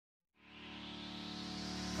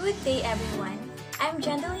Good day everyone. I'm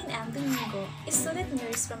Jandeline M. Domingo, a student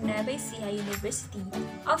nurse from Nueva Ecija University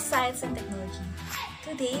of Science and Technology.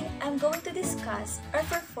 Today, I'm going to discuss or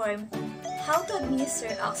perform how to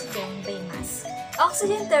administer oxygen by mask.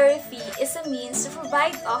 Oxygen therapy is a means to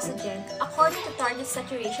provide oxygen according to target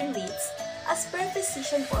saturation rates as per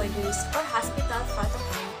physician orders or hospital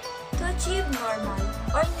protocol to achieve normal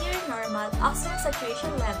or near normal oxygen saturation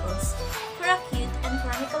levels for acute and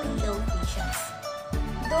chronically ill patients.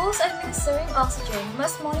 Those administering oxygen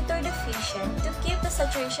must monitor the patient to keep the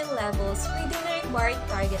saturation levels within the required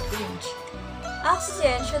target range.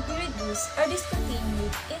 Oxygen should be reduced or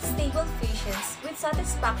discontinued in stable patients with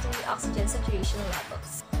satisfactory oxygen saturation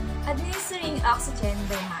levels. Administering oxygen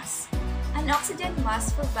by mask. An oxygen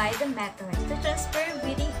mask provides a method to transfer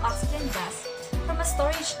breathing oxygen gas from a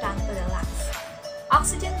storage tank to the lungs.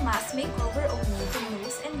 Oxygen masks may cover only the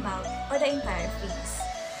nose and mouth or the entire face.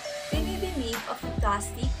 They may be made of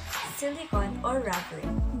plastic, silicone, or rubber.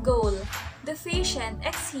 Goal: the patient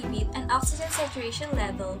exhibit an oxygen saturation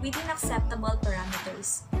level within acceptable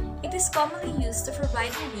parameters. It is commonly used to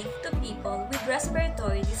provide relief to people with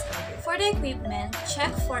respiratory disorder. For the equipment,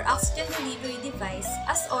 check for oxygen delivery device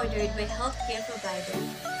as ordered by healthcare provider.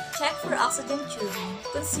 Check for oxygen tubing.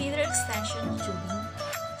 Consider extension tubing.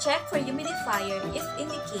 Check for humidifier if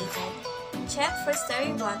indicated. Check for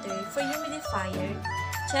stirring water for humidifier.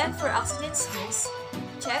 Check for oxygen source.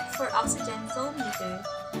 Check for oxygen flow meter.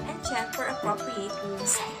 And check for appropriate room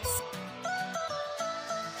size.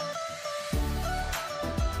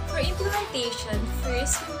 For implementation,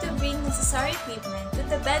 first we need to bring necessary equipment to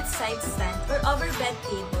the bedside stand or overbed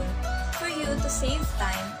table for you to save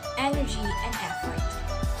time, energy, and effort.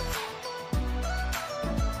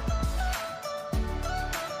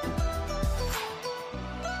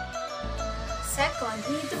 Second,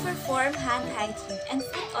 we need to perform hand hygiene and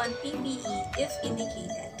put on PPE if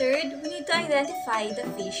indicated. Third, we need to identify the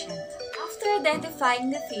patient. After identifying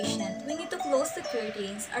the patient, we need to close the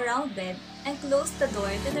curtains around bed and close the door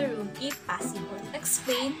to the room if possible.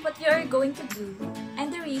 Explain what you are going to do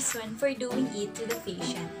and the reason for doing it to the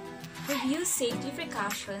patient. Review safety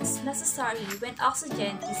precautions necessary when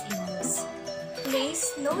oxygen is in use.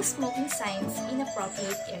 Place no smoking signs in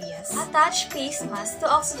appropriate areas. Attach face mask to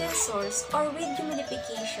oxygen source or with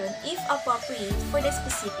humidification if appropriate for the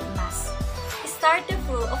specific mask. Start the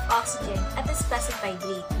flow of oxygen at a specified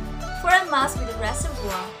rate. For a mask with a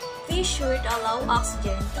reservoir, be sure to allow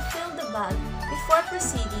oxygen to fill the bag before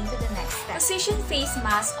proceeding to the next step. Position face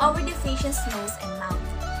mask over the patient's nose and mouth.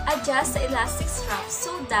 Adjust the elastic strap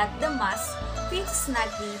so that the mask fits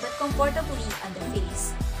snugly but comfortably on the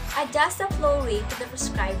face. Adjust the flow rate to the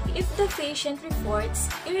prescribed rate. If the patient reports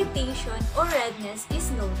irritation or redness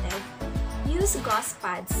is noted, use gauze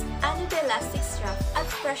pads under the elastic strap at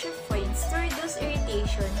pressure points to reduce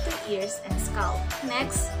irritation to ears and scalp.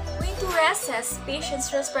 Next, we need to reassess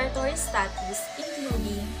patient's respiratory status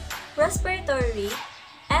including respiratory rate,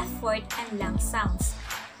 effort, and lung sounds.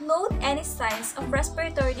 Note any signs of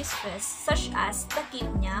respiratory distress such as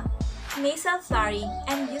tachypnea, nasal flaring,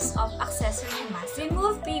 and use of accessory masks.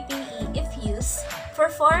 Remove PPE if used.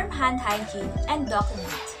 Perform hand hygiene and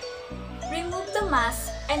document. Remove the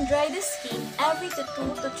mask and dry the skin every 2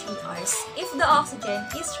 to 3 hours if the oxygen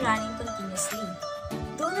is running continuously.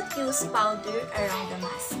 Do not use powder around the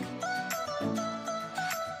mask.